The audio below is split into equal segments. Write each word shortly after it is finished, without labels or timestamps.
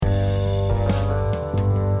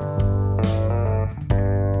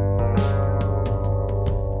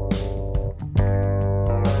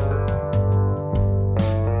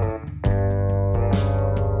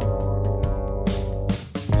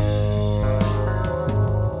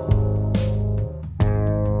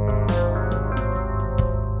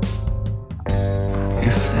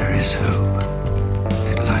greatest hope,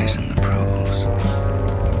 it lies in the proles.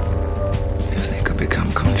 If they could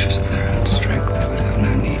become conscious of their own strength, they would have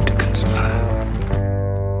no need to conspire.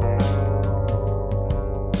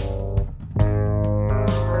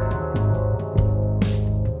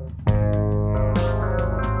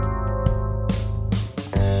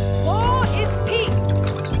 War is peace.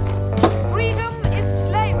 Freedom is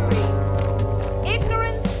slavery.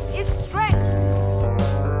 Ignorance is strength.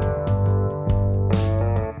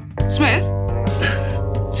 Smith?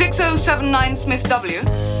 6079 Smith W?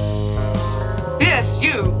 Yes,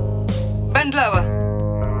 you. Bend lower.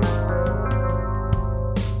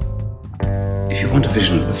 If you want a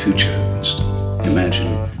vision of the future, Winston, imagine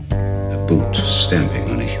a boot stamping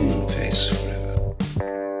on a human face forever.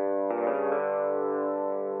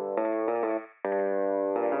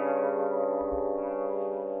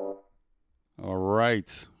 All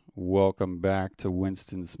right. Welcome back to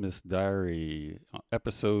Winston Smith's Diary,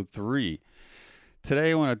 episode 3.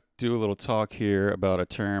 Today I want to do a little talk here about a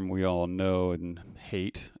term we all know and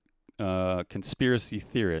hate, conspiracy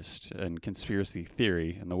theorist and conspiracy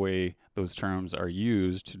theory, and the way those terms are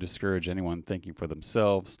used to discourage anyone thinking for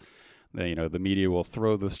themselves. The media will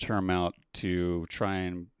throw this term out to try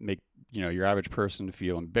and make your average person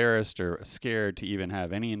feel embarrassed or scared to even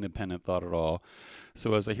have any independent thought at all.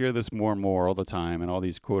 So as I hear this more and more all the time, and all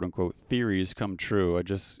these quote unquote theories come true,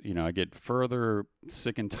 I get further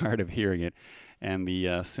sick and tired of hearing it, and the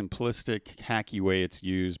simplistic, hacky way it's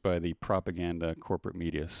used by the propaganda corporate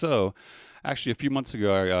media. So actually a few months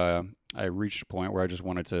ago, I reached a point where I just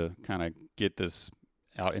wanted to kind of get this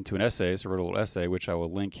out into an essay. So I wrote a little essay, which I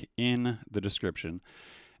will link in the description.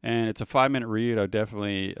 And it's a 5-minute read. I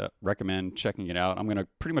definitely recommend checking it out. I'm going to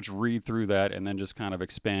pretty much read through that and then just kind of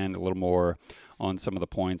expand a little more on some of the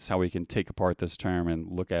points, how we can take apart this term and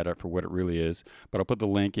look at it for what it really is. But I'll put the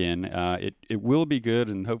link in. It will be good,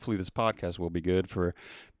 and hopefully this podcast will be good for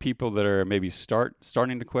people that are maybe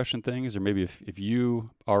starting to question things, or maybe if you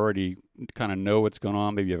already kind of know what's going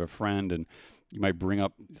on, maybe you have a friend and you might bring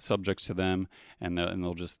up subjects to them, and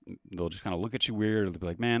they'll just kind of look at you weird. They'll be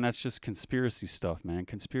like, "Man, that's just conspiracy stuff, man.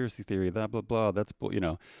 Conspiracy theory, blah blah blah. That's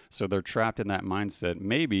So they're trapped in that mindset.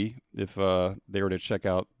 Maybe if they were to check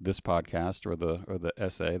out this podcast or the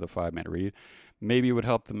essay, the 5-minute read, maybe it would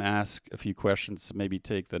help them ask a few questions to maybe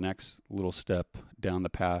take the next little step down the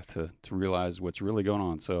path to realize what's really going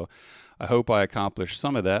on. So I hope I accomplished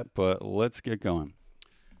some of that. But let's get going.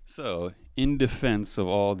 So, in defense of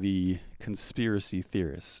all the conspiracy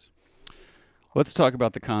theorists, let's talk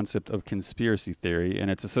about the concept of conspiracy theory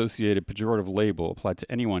and its associated pejorative label applied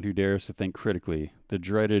to anyone who dares to think critically, the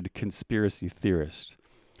dreaded conspiracy theorist.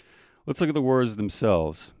 Let's look at the words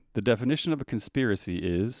themselves. The definition of a conspiracy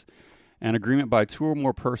is an agreement by 2 or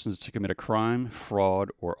more persons to commit a crime, fraud,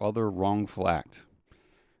 or other wrongful act.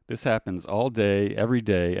 This happens all day,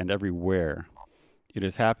 and everywhere. It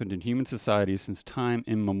has happened in human society since time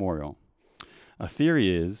immemorial. A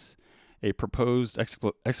theory is a proposed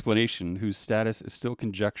explanation whose status is still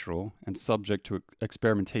conjectural and subject to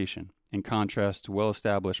experimentation, in contrast to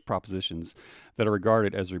well-established propositions that are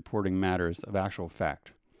regarded as reporting matters of actual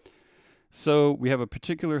fact. So we have a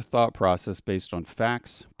particular thought process based on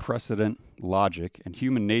facts, precedent, logic, and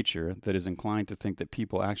human nature that is inclined to think that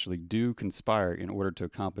people actually do conspire in order to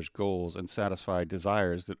accomplish goals and satisfy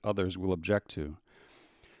desires that others will object to.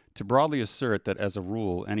 To broadly assert that, as a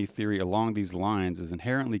rule, any theory along these lines is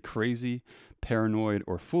inherently crazy, paranoid,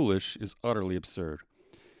 or foolish is utterly absurd.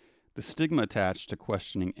 The stigma attached to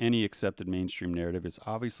questioning any accepted mainstream narrative is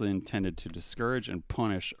obviously intended to discourage and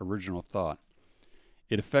punish original thought.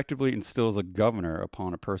 It effectively instills a governor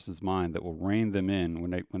upon a person's mind that will rein them in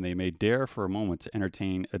when they may dare for a moment to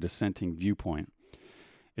entertain a dissenting viewpoint.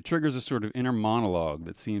 It triggers a sort of inner monologue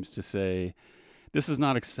that seems to say, "This is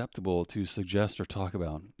not acceptable to suggest or talk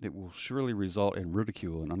about. It will surely result in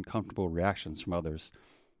ridicule and uncomfortable reactions from others.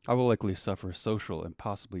 I will likely suffer social and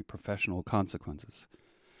possibly professional consequences."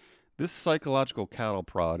 This psychological cattle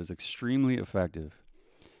prod is extremely effective.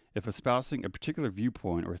 If espousing a particular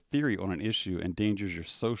viewpoint or theory on an issue endangers your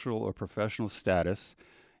social or professional status,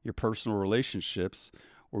 your personal relationships,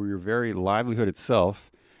 or your very livelihood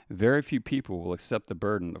itself, very few people will accept the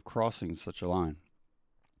burden of crossing such a line.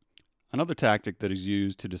 Another tactic that is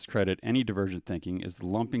used to discredit any divergent thinking is the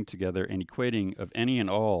lumping together and equating of any and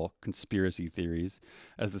all conspiracy theories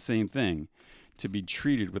as the same thing, to be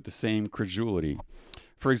treated with the same credulity.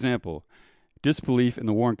 For example, disbelief in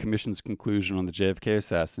the Warren Commission's conclusion on the JFK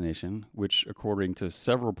assassination, which, according to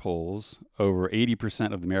several polls, over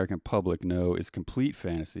 80% of the American public know is complete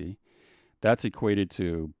fantasy, that's equated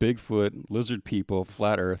to Bigfoot, lizard people,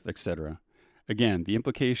 flat earth, etc. Again, the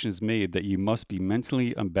implication is made that you must be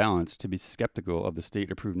mentally unbalanced to be skeptical of the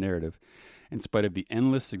state-approved narrative, in spite of the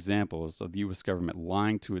endless examples of the U.S. government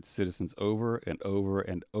lying to its citizens over and over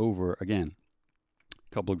and over again.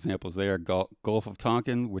 A couple examples there. Gulf of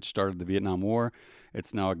Tonkin, which started the Vietnam War.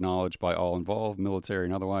 It's now acknowledged by all involved, military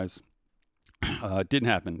and otherwise. It didn't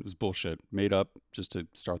happen. It was bullshit. Made up just to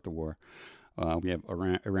start the war. We have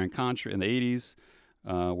Iran-Contra in the 80s.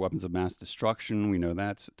 Weapons of mass destruction, we know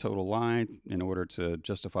that's a total lie in order to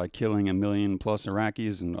justify killing 1 million plus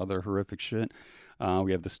Iraqis and other horrific shit.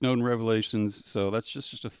 We have the Snowden revelations. So that's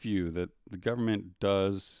just a few that the government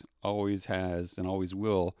does, always has, and always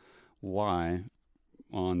will lie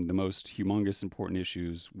on the most humongous important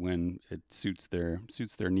issues when it suits their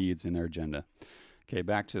needs and their agenda. Okay,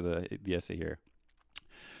 back to the essay here.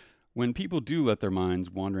 When people do let their minds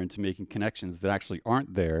wander into making connections that actually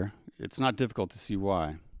aren't there, it's not difficult to see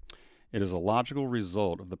why. It is a logical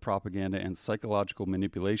result of the propaganda and psychological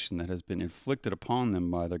manipulation that has been inflicted upon them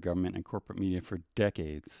by their government and corporate media for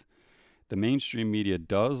decades. The mainstream media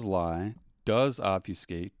does lie, does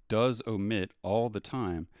obfuscate, does omit all the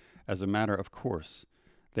time as a matter of course.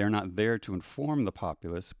 They are not there to inform the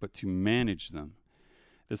populace, but to manage them.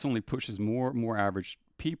 This only pushes more and more average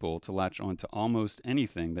people to latch on to almost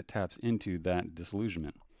anything that taps into that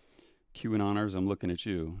disillusionment. QAnoners, I'm looking at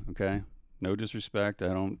you, okay? No disrespect. I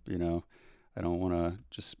don't want to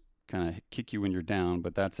just kind of kick you when you're down,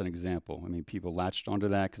 but that's an example. I mean, people latched onto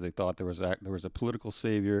that because they thought there was a political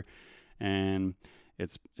savior, and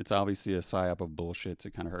it's obviously a psyop of bullshit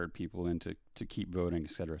to kind of herd people into to keep voting,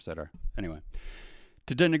 et cetera, et cetera. Anyway,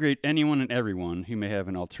 to denigrate anyone and everyone who may have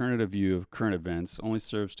an alternative view of current events only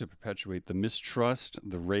serves to perpetuate the mistrust,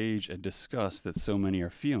 the rage, and disgust that so many are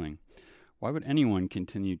feeling. Why would anyone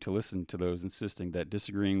continue to listen to those insisting that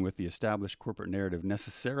disagreeing with the established corporate narrative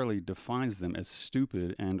necessarily defines them as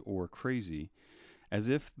stupid and or crazy, as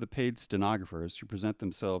if the paid stenographers who present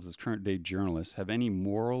themselves as current-day journalists have any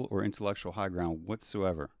moral or intellectual high ground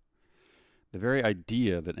whatsoever? The very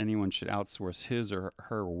idea that anyone should outsource his or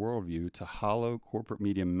her worldview to hollow corporate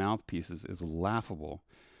media mouthpieces is laughable,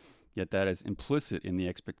 yet that is implicit in the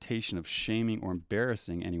expectation of shaming or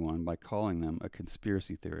embarrassing anyone by calling them a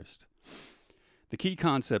conspiracy theorist. The key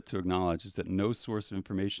concept to acknowledge is that no source of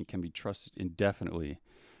information can be trusted indefinitely,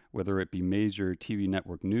 whether it be major TV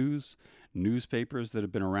network news, newspapers that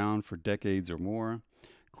have been around for decades or more,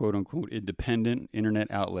 quote-unquote independent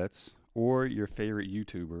internet outlets, or your favorite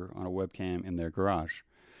YouTuber on a webcam in their garage.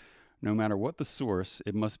 No matter what the source,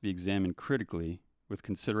 it must be examined critically with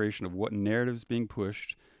consideration of what narrative is being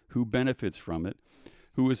pushed, who benefits from it,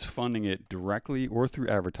 who is funding it directly or through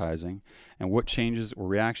advertising, and what changes or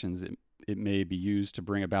reactions it may be used to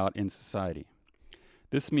bring about in society.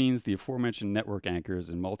 This means the aforementioned network anchors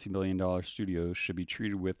and multi-million-dollar studios should be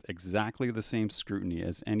treated with exactly the same scrutiny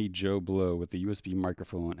as any Joe Blow with a USB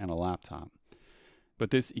microphone and a laptop.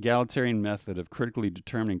 But this egalitarian method of critically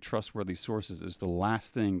determining trustworthy sources is the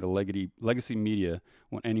last thing the legacy media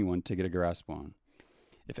want anyone to get a grasp on.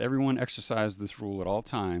 If everyone exercised this rule at all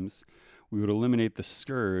times, we would eliminate the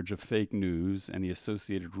scourge of fake news and the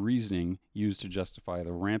associated reasoning used to justify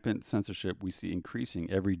the rampant censorship we see increasing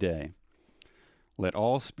every day. Let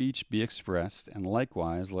all speech be expressed, and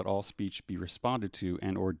likewise let all speech be responded to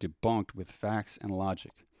and or debunked with facts and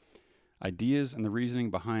logic. Ideas and the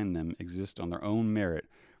reasoning behind them exist on their own merit,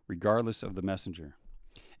 regardless of the messenger.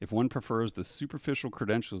 If one prefers the superficial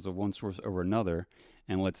credentials of one source over another,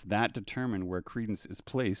 and lets that determine where credence is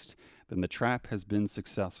placed, then the trap has been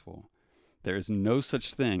successful. There is no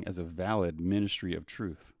such thing as a valid ministry of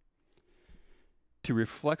truth. To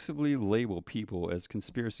reflexively label people as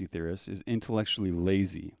conspiracy theorists is intellectually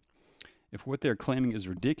lazy. If what they're claiming is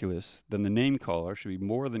ridiculous, then the name caller should be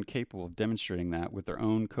more than capable of demonstrating that with their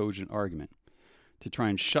own cogent argument. To try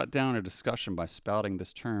and shut down a discussion by spouting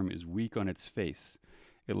this term is weak on its face.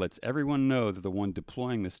 It lets everyone know that the one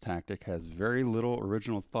deploying this tactic has very little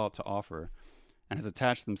original thought to offer and has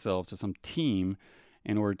attached themselves to some team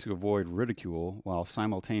in order to avoid ridicule while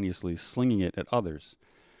simultaneously slinging it at others.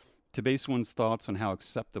 To base one's thoughts on how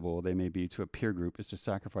acceptable they may be to a peer group is to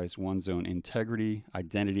sacrifice one's own integrity,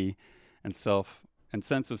 identity, and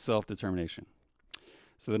sense of self-determination.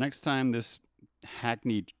 So the next time this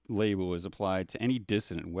hackneyed label is applied to any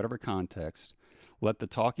dissident in whatever context, let the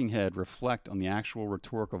talking head reflect on the actual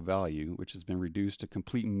rhetorical value, which has been reduced to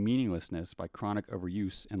complete meaninglessness by chronic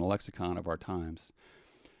overuse in the lexicon of our times.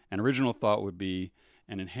 An original thought would be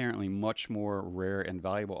an inherently much more rare and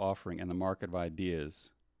valuable offering in the market of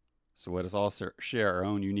ideas. So let us all share our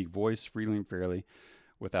own unique voice freely and fairly,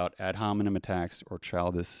 without ad hominem attacks or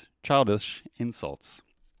childish insults.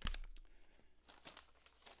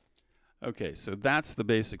 Okay, so that's the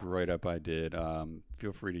basic write-up I did.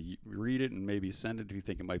 Feel free to read it and maybe send it if you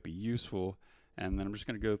think it might be useful. And then I'm just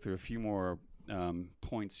going to go through a few more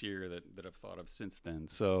points here that I've thought of since then.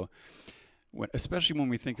 So, especially when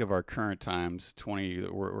we think of our current times,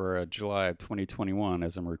 we're July of 2021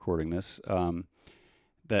 as I'm recording this.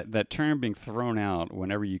 That term being thrown out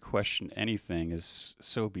whenever you question anything is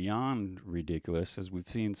so beyond ridiculous, as we've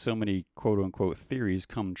seen so many quote-unquote theories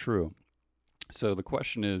come true. So the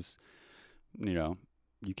question is,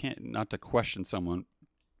 you can't not to question someone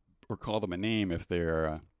or call them a name if they're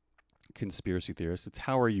a conspiracy theorist. It's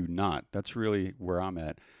how are you not? That's really where I'm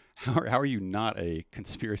at. How are you not a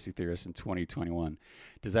conspiracy theorist in 2021?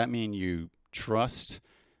 Does that mean you trust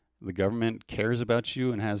the government cares about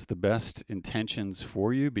you and has the best intentions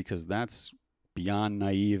for you? Because that's beyond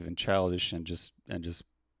naive and childish and just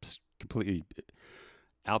completely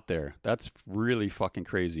out there. That's really fucking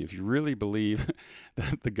crazy. If you really believe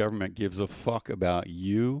that the government gives a fuck about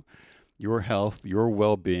you, your health, your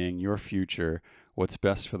well-being, your future, what's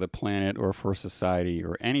best for the planet or for society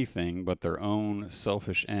or anything but their own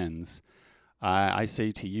selfish ends, I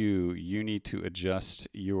say to you, you need to adjust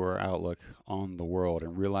your outlook on the world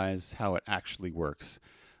and realize how it actually works.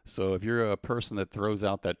 So if you're a person that throws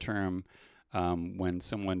out that term when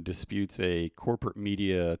someone disputes a corporate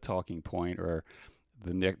media talking point or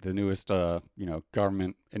the newest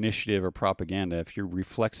government initiative or propaganda, if you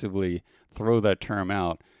reflexively throw that term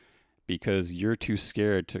out because you're too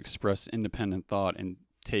scared to express independent thought and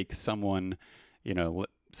take someone, the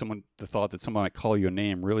thought that someone might call you a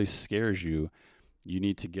name really scares you, you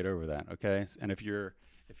need to get over that, okay? And if you're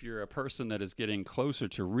a person that is getting closer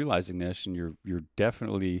to realizing this and you're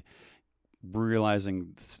definitely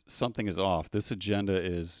realizing something is off, this agenda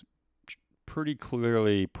is pretty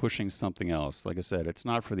clearly pushing something else. Like I said, it's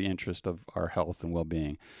not for the interest of our health and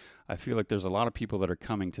well-being. I feel like there's a lot of people that are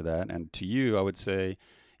coming to that, and to you, I would say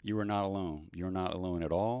you are not alone. You're not alone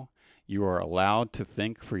at all. You are allowed to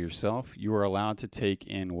think for yourself. You are allowed to take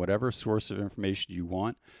in whatever source of information you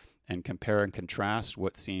want and compare and contrast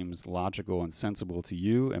what seems logical and sensible to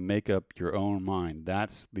you and make up your own mind.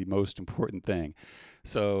 That's the most important thing.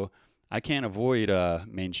 So I can't avoid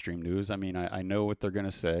mainstream news. I mean, I know what they're going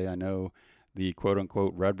to say. I know the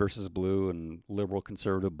quote-unquote red versus blue and liberal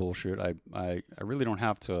conservative bullshit. I really don't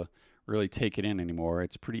have to really take it in anymore.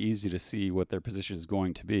 It's pretty easy to see what their position is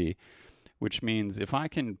going to be, which means if I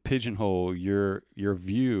can pigeonhole your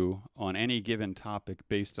view on any given topic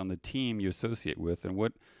based on the team you associate with and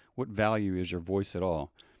what value is your voice at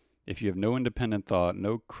all, if you have no independent thought,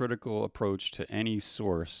 no critical approach to any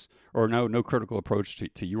source, or no critical approach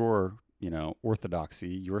to your orthodoxy,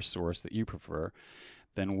 your source that you prefer,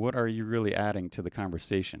 then what are you really adding to the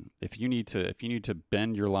conversation? If you need to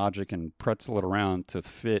bend your logic and pretzel it around to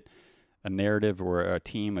fit a narrative or a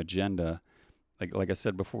team agenda, like I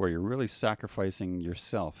said before, you're really sacrificing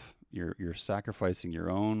yourself. You're sacrificing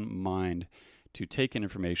your own mind to take in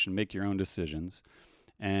information, make your own decisions,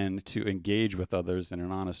 and to engage with others in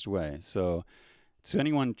an honest way. So to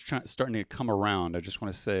anyone starting to come around, I just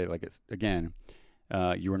want to say,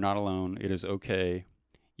 you are not alone. It is okay.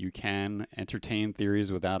 You can entertain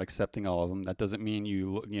theories without accepting all of them. That doesn't mean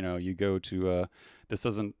you go to this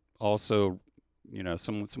doesn't also,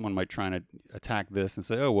 someone might try to attack this and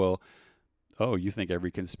say, oh, you think every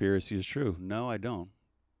conspiracy is true. No, I don't.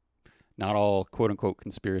 Not all quote unquote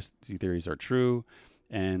conspiracy theories are true,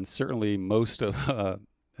 and certainly most of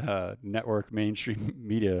network mainstream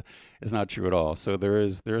media is not true at all. So there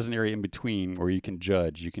is an area in between where you can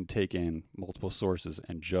judge. You can take in multiple sources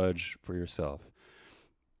and judge for yourself.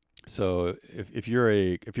 So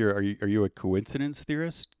are you a coincidence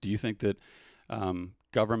theorist? Do you think that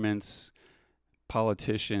governments,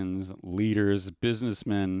 politicians, leaders,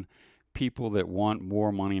 businessmen, people that want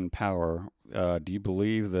more money and power, do you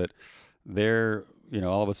believe that they're,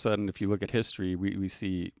 all of a sudden, if you look at history, we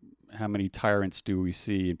see how many tyrants do we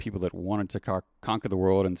see and people that wanted to conquer the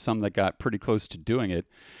world and some that got pretty close to doing it.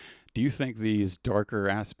 Do you think these darker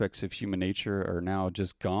aspects of human nature are now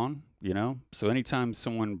just gone? So anytime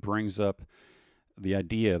someone brings up the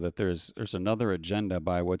idea that there's another agenda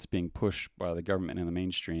by what's being pushed by the government and the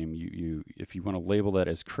mainstream, you if you want to label that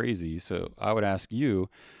as crazy, so I would ask you,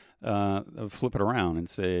 flip it around and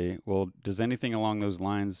say, well, does anything along those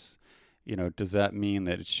lines, does that mean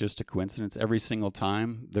that it's just a coincidence? Every single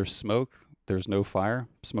time there's smoke, there's no fire.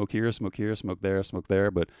 Smoke here, smoke there,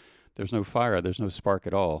 but there's no fire, there's no spark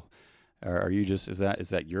at all. Are you just, is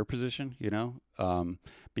that your position,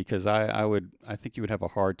 because I think you would have a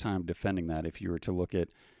hard time defending that if you were to look at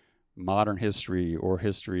modern history or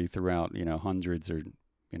history throughout, hundreds or,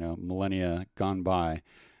 millennia gone by.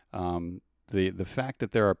 the fact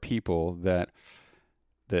that there are people that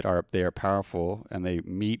they are powerful and they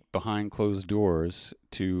meet behind closed doors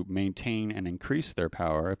to maintain and increase their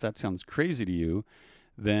power, if that sounds crazy to you,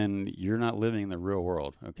 then you're not living in the real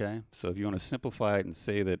world, okay? So if you want to simplify it and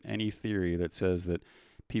say that any theory that says that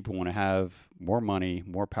people want to have more money,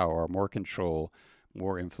 more power, more control,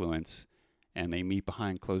 more influence, and they meet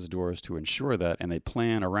behind closed doors to ensure that, and they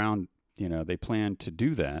plan around, they plan to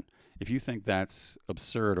do that, if you think that's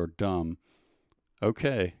absurd or dumb,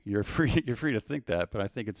 okay, you're free to think that, but I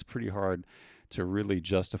think it's pretty hard to really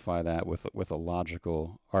justify that with a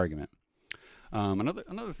logical argument.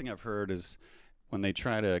 Another thing I've heard is when they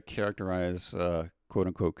try to characterize quote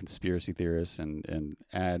unquote conspiracy theorists and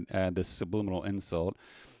add this subliminal insult,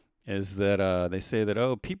 is that they say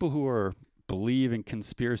that people who believe in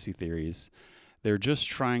conspiracy theories, they're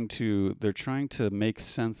trying to make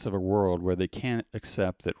sense of a world where they can't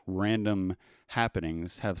accept that random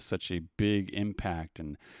happenings have such a big impact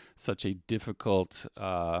and such a difficult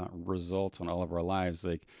result on all of our lives.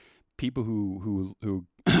 Like people who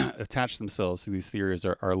attach themselves to these theories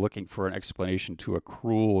are looking for an explanation to a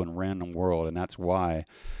cruel and random world, and that's why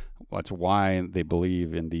they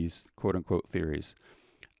believe in these quote unquote theories.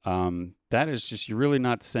 That is just, you're really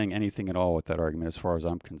not saying anything at all with that argument as far as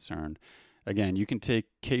I'm concerned. Again, you can take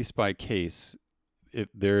case by case. If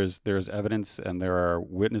there's evidence and there are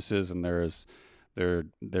witnesses and there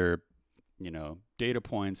data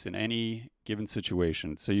points in any given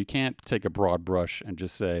situation. So you can't take a broad brush and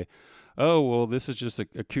just say, oh, well, this is just a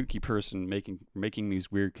kooky person making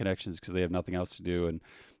these weird connections because they have nothing else to do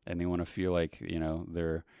and they want to feel like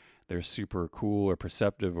they're super cool or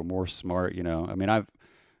perceptive or more smart. I mean, I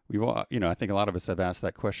think a lot of us have asked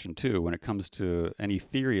that question too. When it comes to any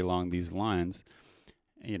theory along these lines,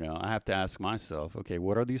 I have to ask myself, okay,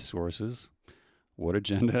 what are these sources? What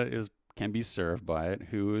agenda can be served by it?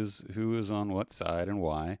 Who is on what side and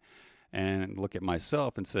why? And look at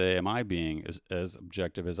myself and say, am I being as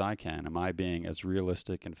objective as I can? Am I being as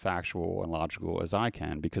realistic and factual and logical as I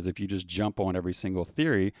can? Because if you just jump on every single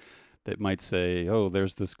theory that might say, oh,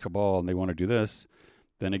 there's this cabal and they want to do this,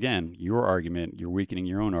 then again, your argument, you're weakening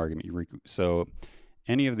your own argument. So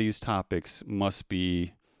any of these topics must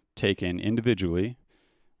be taken individually,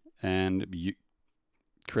 and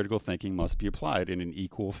critical thinking must be applied in an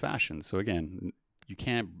equal fashion. So again, you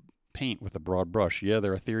can't paint with a broad brush. Yeah,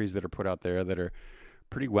 there are theories that are put out there that are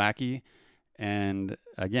pretty wacky, and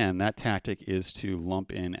again, that tactic is to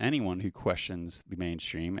lump in anyone who questions the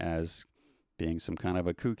mainstream as being some kind of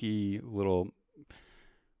a kooky little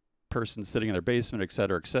person sitting in their basement, et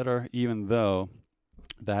cetera, even though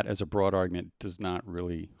that as a broad argument does not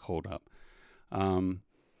really hold up.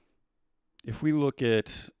 If we look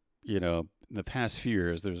at, the past few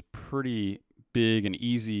years, there's pretty big and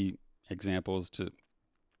easy examples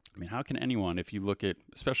how can anyone, if you look at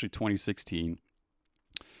especially 2016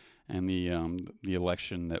 and the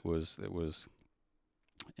election that was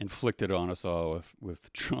inflicted on us all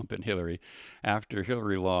with Trump and Hillary. After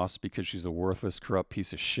Hillary lost because she's a worthless, corrupt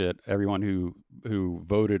piece of shit, everyone who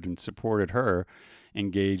voted and supported her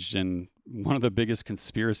engaged in one of the biggest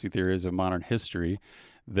conspiracy theories of modern history,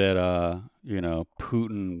 that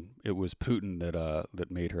Putin, it was Putin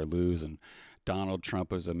that made her lose, and Donald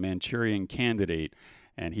Trump was a Manchurian candidate,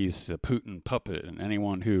 and he's a Putin puppet, and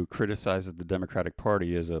anyone who criticizes the Democratic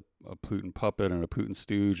Party is a Putin puppet and a Putin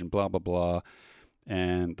stooge and blah, blah, blah.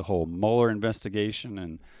 And the whole Mueller investigation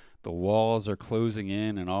and the walls are closing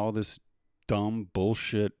in and all this dumb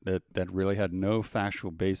bullshit that really had no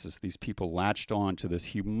factual basis. These people latched on to this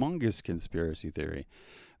humongous conspiracy theory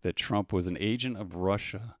that Trump was an agent of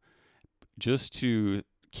Russia just to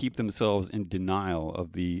keep themselves in denial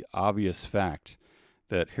of the obvious fact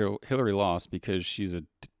that Hillary lost because she's a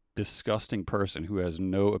disgusting person who has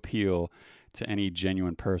no appeal to any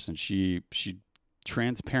genuine person. She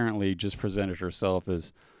transparently just presented herself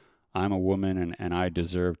as, I'm a woman and I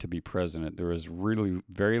deserve to be president. There was really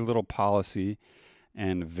very little policy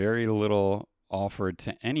and very little offered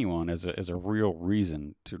to anyone as a real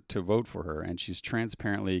reason to vote for her. And she's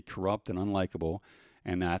transparently corrupt and unlikable,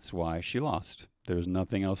 and that's why she lost. There's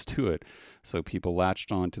nothing else to it. So people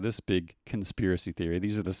latched on to this big conspiracy theory.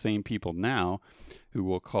 These are the same people now who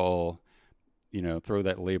will call, throw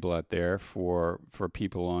that label out there for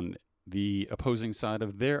people on the opposing side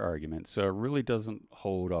of their argument. So it really doesn't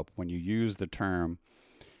hold up when you use the term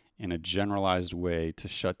in a generalized way to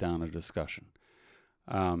shut down a discussion.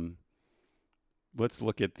 Let's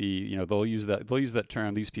look at they'll use that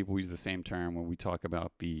term. These people use the same term when we talk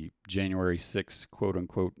about the January 6th quote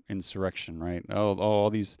unquote insurrection, right? All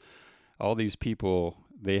these people,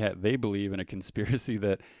 they believe in a conspiracy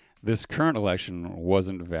that this current election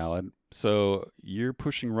wasn't valid. So you're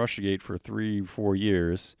pushing Russiagate for 3-4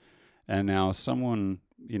 years, and now someone,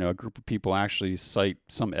 a group of people actually cite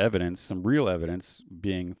some evidence, some real evidence,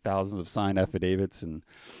 being thousands of signed affidavits and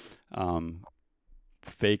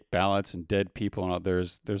fake ballots and dead people, and all.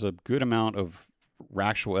 There's a good amount of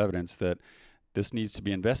actual evidence that this needs to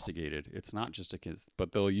be investigated. It's not just a case,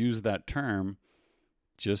 but they'll use that term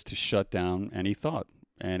just to shut down any thought,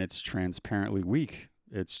 and it's transparently weak.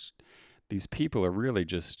 It's these people are really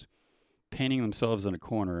just painting themselves in a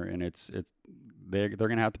corner, and they're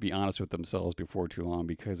going to have to be honest with themselves before too long,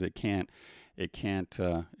 because it can't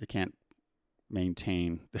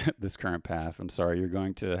maintain this current path. I'm sorry, you're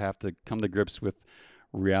going to have to come to grips with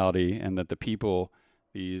reality, and that the people,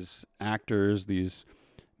 these actors, these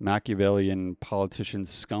Machiavellian politicians,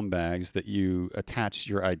 scumbags that you attach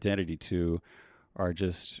your identity to, are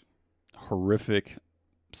just horrific,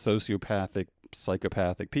 sociopathic,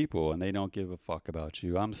 psychopathic people, and they don't give a fuck about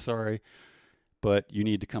you. I'm sorry, but you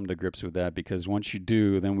need to come to grips with that, because once you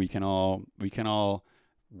do, then we can all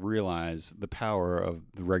realize the power of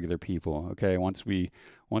the regular people. Okay, once we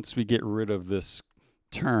get rid of this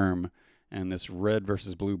term and this red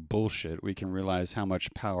versus blue bullshit, we can realize how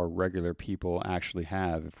much power regular people actually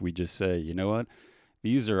have. If we just say, you know what,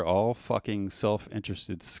 these are all fucking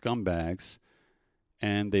self-interested scumbags,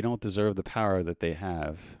 and they don't deserve the power that they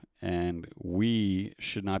have, and we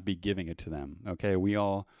should not be giving it to them. Okay, we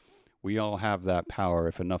all have that power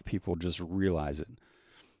if enough people just realize it.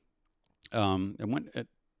 And when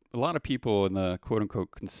a lot of people in the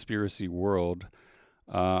quote-unquote conspiracy world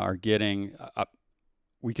are getting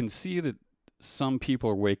we can see that some people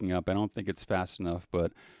are waking up. I don't think it's fast enough,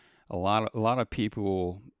 but a lot of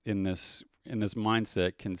people in this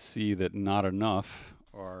mindset can see that not enough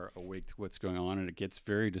are awake to what's going on, and it gets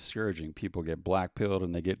very discouraging. People get black-pilled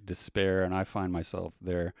and they get despair, and I find myself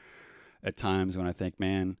there at times when I think,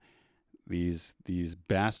 man, these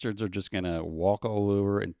bastards are just going to walk all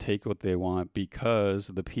over and take what they want, because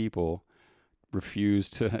the people refuse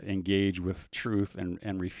to engage with truth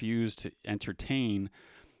and refuse to entertain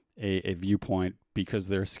a viewpoint because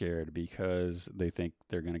they're scared, because they think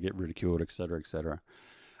they're going to get ridiculed, et cetera, et cetera.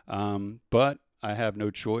 But I have no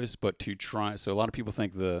choice but to try. So a lot of people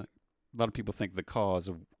think the cause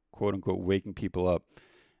of quote unquote waking people up,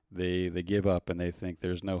 they give up and they think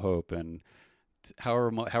there's no hope. And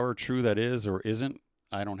however true that is or isn't,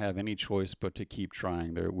 I don't have any choice but to keep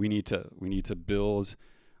trying. We need to build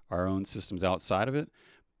our own systems outside of it,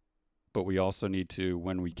 but we also need to,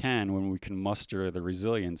 when we can muster the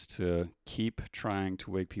resilience to keep trying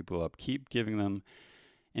to wake people up, keep giving them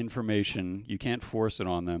information. You can't force it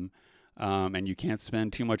on them, and you can't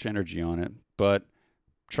spend too much energy on it, but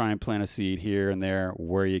try and plant a seed here and there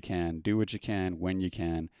where you can. Do what you can when you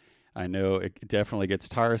can. I know it definitely gets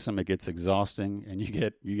tiresome, it gets exhausting, and you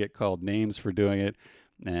get called names for doing it,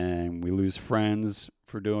 and we lose friends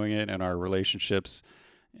for doing it, and our relationships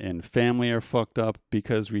and family are fucked up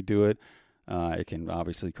because we do it. It can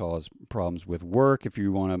obviously cause problems with work if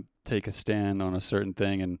you want to take a stand on a certain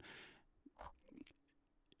thing, and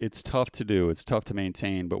it's tough to do. It's tough to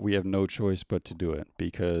maintain, but we have no choice but to do it,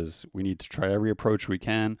 because we need to try every approach we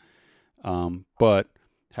can. But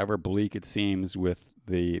however bleak it seems with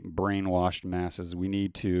the brainwashed masses, we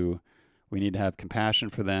need to have compassion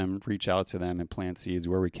for them, reach out to them, and plant seeds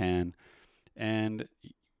where we can. And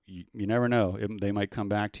you never know. They might come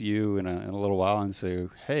back to you in a little while and say,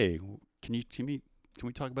 "Hey, can we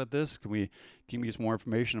talk about this? Can you give me some more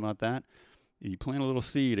information about that?" You plant a little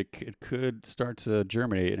seed, it could start to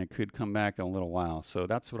germinate, and it could come back in a little while. So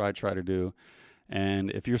that's what I try to do.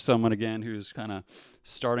 And if you're someone, again, who's kind of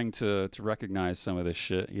starting to recognize some of this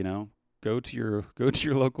shit, go to your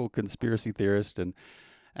local conspiracy theorist and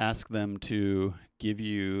ask them to give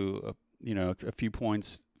you a few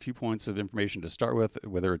points of information to start with,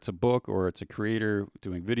 whether it's a book or it's a creator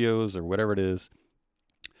doing videos or whatever it is.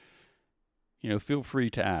 Feel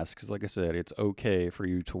free to ask, because like I said, it's okay for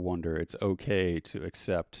you to wonder. It's okay to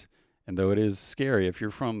accept. And though it is scary, if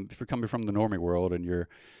you're coming from the normie world and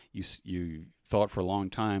you thought for a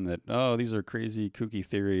long time that, oh, these are crazy, kooky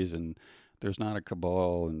theories and there's not a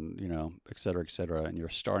cabal and, et cetera, and you're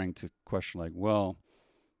starting to question like, well,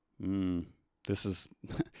 this is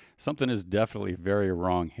something is definitely very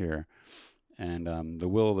wrong here. And the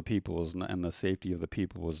will of the people and the safety of the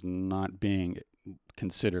people is not being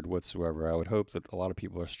considered whatsoever. I would hope that a lot of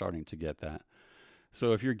people are starting to get that.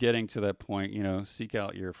 So if you're getting to that point, seek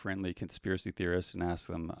out your friendly conspiracy theorist and ask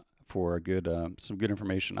them for some good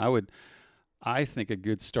information. I think a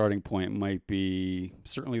good starting point might be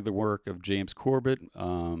certainly the work of James Corbett,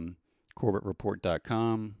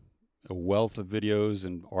 CorbettReport.com. a wealth of videos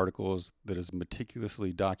and articles that is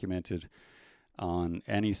meticulously documented on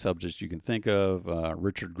any subject you can think of.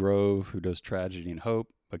 Richard Grove, who does Tragedy and Hope,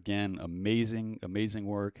 again, amazing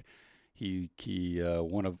work. He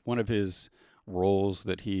one of his roles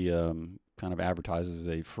that he kind of advertises as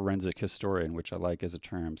a forensic historian, which I like as a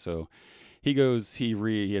term. So he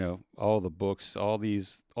all the books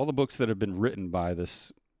that have been written by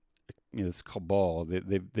this this cabal.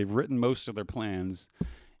 They've written most of their plans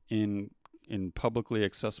in publicly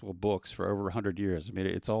accessible books for over 100 years. I mean,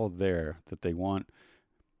 it's all there that they want.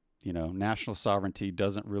 National sovereignty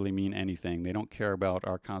doesn't really mean anything. They don't care about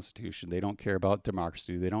our Constitution. They don't care about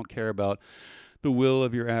democracy. They don't care about the will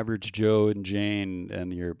of your average Joe and Jane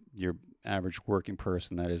and your average working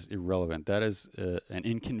person. That is irrelevant. That is an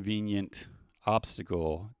inconvenient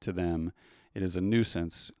obstacle to them. It is a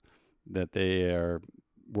nuisance that they are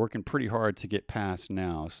working pretty hard to get past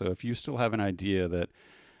now. So if you still have an idea that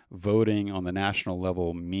voting on the national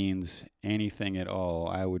level means anything at all,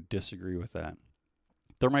 I would disagree with that.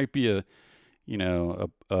 There might be a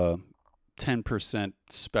 10%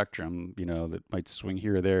 spectrum, that might swing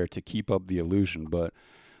here or there to keep up the illusion, but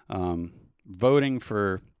voting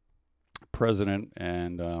for president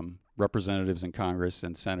and representatives in Congress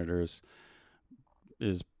and senators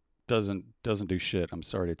doesn't do shit. I'm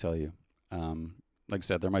sorry to tell you. Like I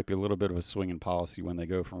said, there might be a little bit of a swing in policy when they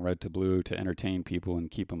go from red to blue to entertain people and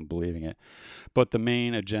keep them believing it. But the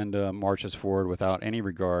main agenda marches forward without any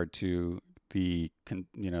regard to the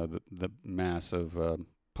mass of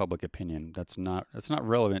public opinion. That's not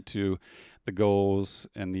relevant to the goals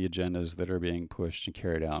and the agendas that are being pushed and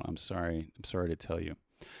carried out. I'm sorry to tell you.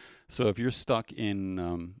 So if you're stuck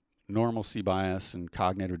in normalcy bias and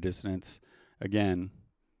cognitive dissonance, again,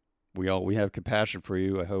 we have compassion for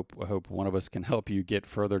you. I hope one of us can help you get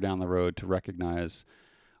further down the road to recognize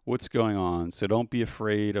what's going on. So don't be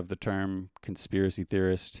afraid of the term conspiracy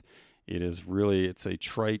theorist. It's a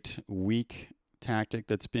trite, weak tactic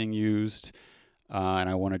that's being used, and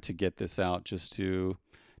I wanted to get this out just to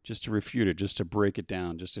refute it, just to break it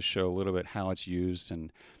down, just to show a little bit how it's used.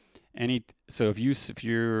 And if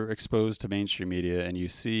you're exposed to mainstream media and you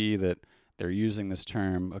see that they're using this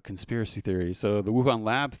term, a conspiracy theory. So the Wuhan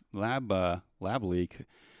lab leak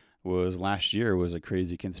was last year was a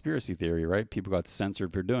crazy conspiracy theory, right? People got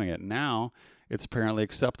censored for doing it. Now it's apparently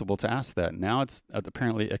acceptable to ask that. Now it's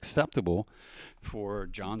apparently acceptable for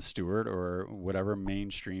Jon Stewart or whatever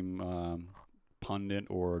mainstream pundit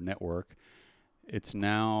or network. It's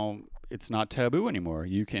not taboo anymore.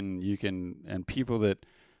 You can, and people that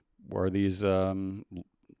were these liberal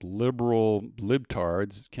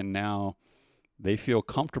libtards can now, they feel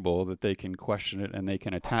comfortable that they can question it and they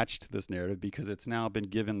can attach to this narrative because it's now been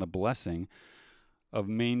given the blessing of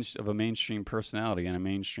a mainstream personality and a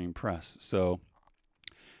mainstream press. So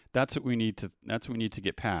that's what we need to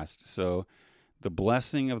get past. So the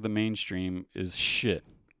blessing of the mainstream is shit.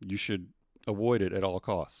 You should avoid it at all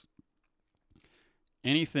costs.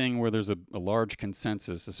 Anything where there's a large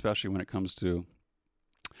consensus, especially when it comes to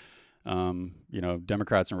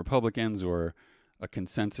Democrats and Republicans, or a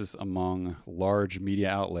consensus among large media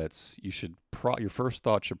outlets, your first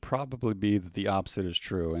thought should probably be that the opposite is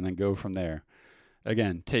true, and then go from there.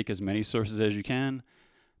 Again, take as many sources as you can,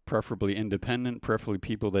 preferably independent, preferably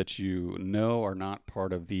people that you know are not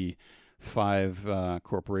part of the 5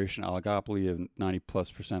 corporation oligopoly of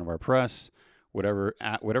 90+% of our press.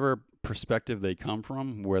 Whatever perspective they come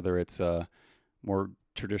from, whether it's more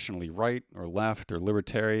traditionally right or left or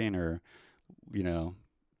libertarian or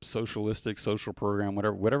socialistic, social program,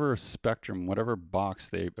 whatever spectrum, whatever box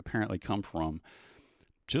they apparently come from,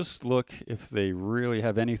 just look if they really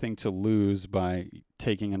have anything to lose by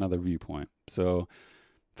taking another viewpoint. So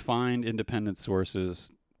find independent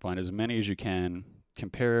sources, find as many as you can,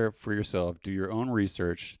 compare for yourself, do your own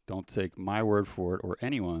research, don't take my word for it or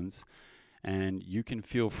anyone's, and you can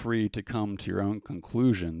feel free to come to your own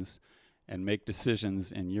conclusions and make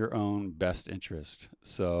decisions in your own best interest.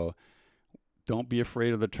 So don't be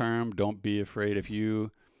afraid of the term. Don't be afraid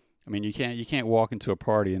you can't walk into a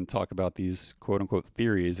party and talk about these quote unquote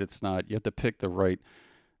theories. It's not, you have to pick the right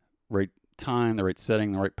time, the right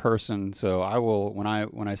setting, the right person. So I will, when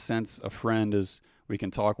I sense a friend we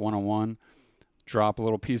can talk one-on-one, drop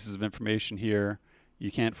little pieces of information here.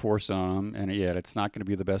 You can't force it on them. And yet it's not going to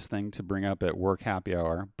be the best thing to bring up at work happy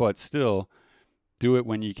hour, but still do it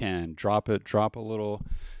when you can. Drop a little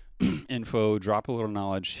info, drop a little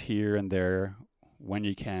knowledge here and there when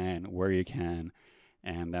you can, where you can.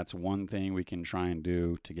 And that's one thing we can try and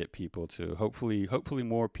do to get people to, hopefully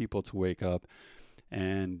more people to wake up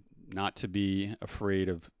and not to be afraid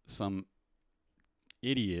of some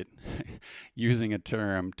idiot using a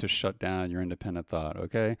term to shut down your independent thought,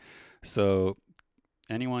 okay? So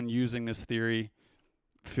anyone using this theory,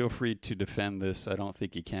 feel free to defend this. I don't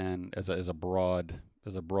think you can as a broad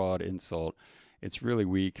insult. It's really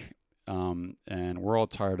weak, and we're all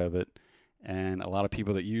tired of it. And a lot of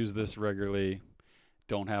people that use this regularly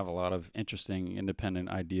don't have a lot of interesting independent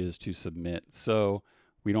ideas to submit. So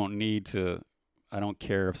we don't need to. I don't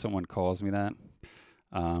care if someone calls me that.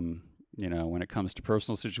 When it comes to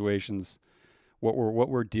personal situations, what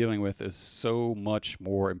we're dealing with is so much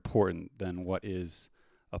more important than what is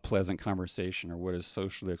a pleasant conversation or what is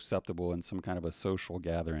socially acceptable in some kind of a social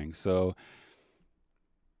gathering. So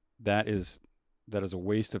that is a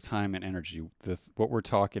waste of time and energy. What we're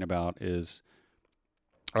talking about is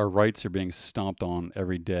our rights are being stomped on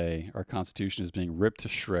every day. Our Constitution is being ripped to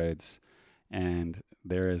shreds, and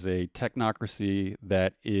there is a technocracy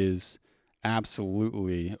that is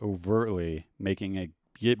absolutely, overtly making a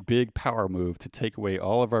big power move to take away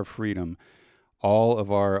all of our freedom, all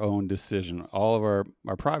of our own decision, all of our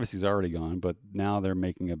privacy is already gone, but now they're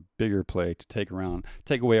making a bigger play to take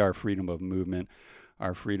away our freedom of movement,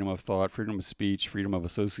 our freedom of thought, freedom of speech, freedom of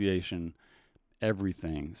association,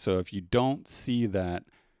 everything. So if you don't see that,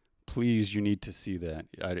 please, you need to see that.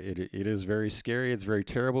 It is very scary. It's very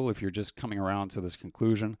terrible if you're just coming around to this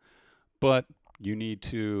conclusion, but you need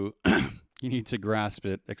to you need to grasp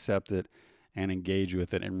it, accept it, and engage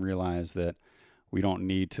with it, and realize that we don't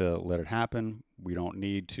need to let it happen. We don't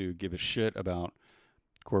need to give a shit about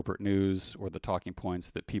corporate news or the talking points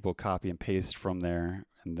that people copy and paste from there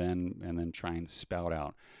and then try and spout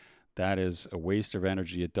out. That is a waste of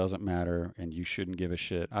energy. It doesn't matter, and you shouldn't give a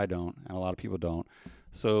shit. I don't, and a lot of people don't.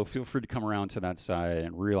 So feel free to come around to that side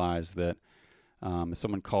and realize that if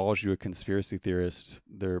someone calls you a conspiracy theorist,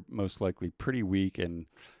 they're most likely pretty weak and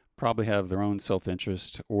probably have their own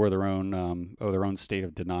self-interest or their own state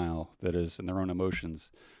of denial that is, and their own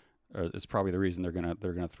emotions is probably the reason they're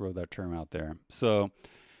gonna throw that term out there. So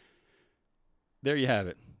there you have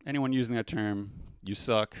it. Anyone using that term, you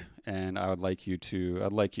suck, and I'd invite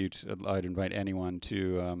anyone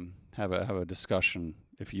to have a discussion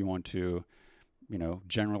if you want to,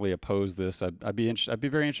 generally oppose this. I'd be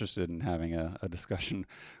very interested in having a discussion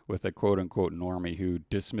with a quote unquote normie who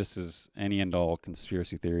dismisses any and all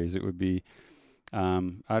conspiracy theories. It would be,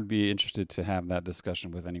 I'd be interested to have that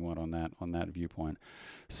discussion with anyone on that viewpoint.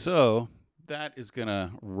 So that is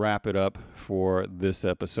gonna wrap it up for this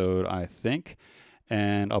episode, I think.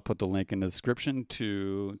 And I'll put the link in the description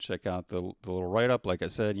to check out the little write-up. Like I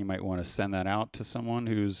said, you might want to send that out to someone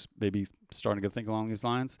who's maybe starting to think along these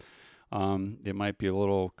lines. It might be a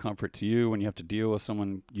little comfort to you when you have to deal with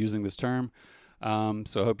someone using this term.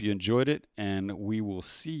 So I hope you enjoyed it, and we will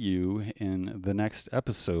see you in the next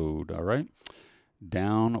episode. All right?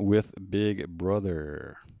 Down with Big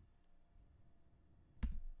Brother.